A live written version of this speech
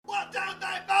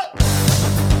Hey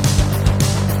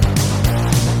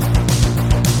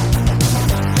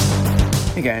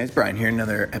guys, Brian here,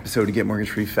 another episode to Get Mortgage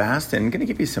Free Fast, and I'm going to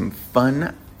give you some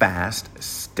fun, fast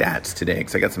stats today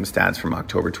because I got some stats from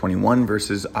October 21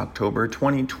 versus October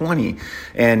 2020.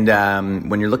 And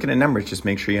when you're looking at numbers, just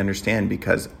make sure you understand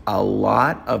because a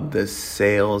lot of the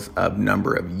sales of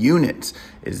number of units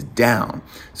is down.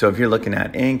 So if you're looking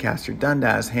at Ancaster,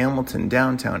 Dundas, Hamilton,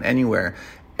 downtown, anywhere,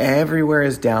 everywhere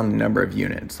is down the number of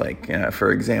units. Like,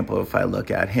 for example, if I look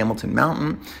at Hamilton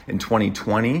Mountain in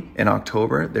 2020, in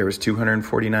October, there was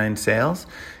 249 sales.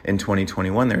 In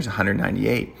 2021, there's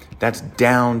 198. That's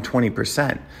down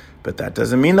 20%. But that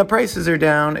doesn't mean the prices are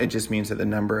down. It just means that the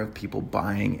number of people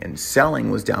buying and selling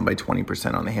was down by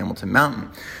 20% on the Hamilton Mountain.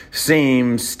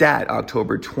 Same stat,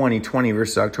 October 2020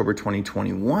 versus October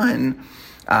 2021.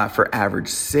 For average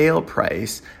sale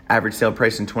price in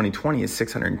 2020 is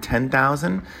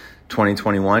 $610,000.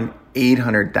 2021,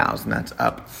 $800,000. That's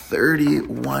up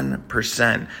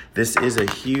 31%. This is a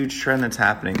huge trend that's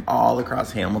happening all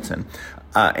across Hamilton,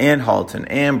 and Halton,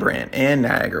 and Brant, and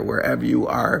Niagara. Wherever you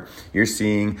are, you're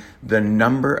seeing the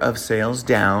number of sales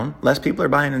down. Less people are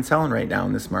buying and selling right now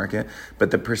in this market,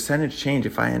 but the percentage change,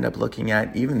 if I end up looking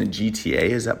at even the GTA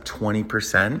is up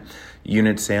 20%.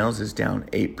 Unit sales is down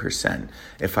 8%.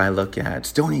 If I look at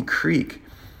Stony Creek,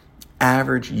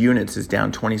 average units is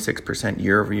down 26%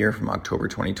 year over year from October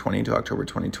 2020 to October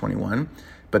 2021,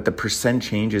 but the percent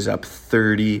change is up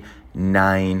 39%.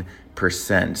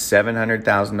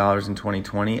 $700,000 in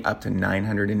 2020 up to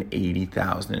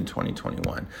 $980,000 in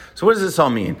 2021. So what does this all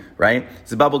mean, right? Is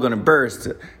the bubble going to burst?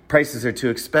 Prices are too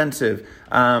expensive.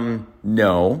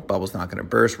 No, bubble's not going to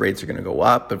burst. Rates are going to go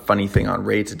up. But funny thing on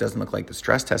rates, it doesn't look like the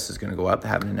stress test is going to go up. They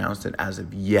haven't announced it as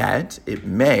of yet. It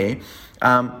may.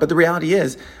 But the reality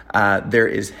is there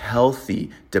is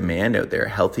healthy demand out there.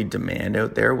 Healthy demand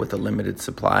out there with a limited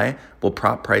supply will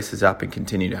prop prices up and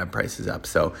continue to have prices up.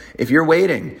 So if you're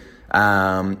waiting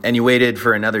and you waited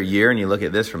for another year and you look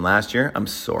at this from last year, I'm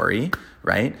sorry,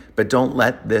 right? But don't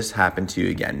let this happen to you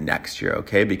again next year,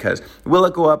 okay? Because will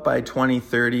it go up by 20,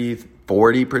 30,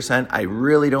 40%? I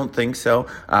really don't think so.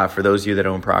 For those of you that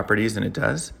own properties, and it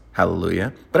does,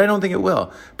 hallelujah. But I don't think it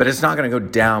will. But it's not going to go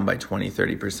down by 20,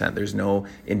 30%. There's no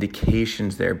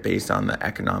indications there based on the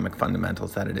economic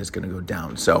fundamentals that it is going to go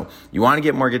down. So you want to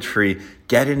get mortgage free,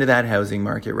 get into that housing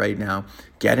market right now.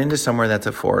 Get into somewhere that's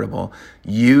affordable.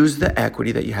 Use the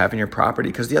equity that you have in your property.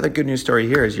 Because the other good news story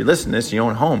here is you listen to this, you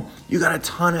own a home. You got a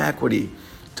ton of equity.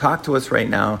 Talk to us right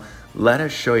now. Let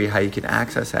us show you how you can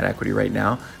access that equity right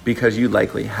now because you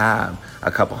likely have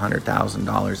a couple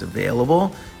 $100,000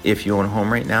 available if you own a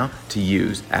home right now to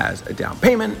use as a down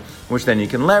payment, which then you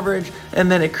can leverage, and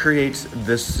then it creates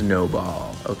the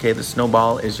snowball. Okay, the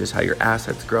snowball is just how your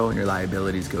assets grow and your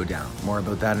liabilities go down. More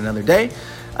about that another day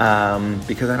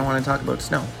because I don't want to talk about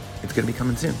snow. It's going to be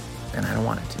coming soon, and I don't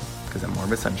want it to because I'm more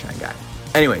of a sunshine guy.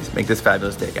 Anyways, make this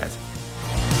fabulous day, guys.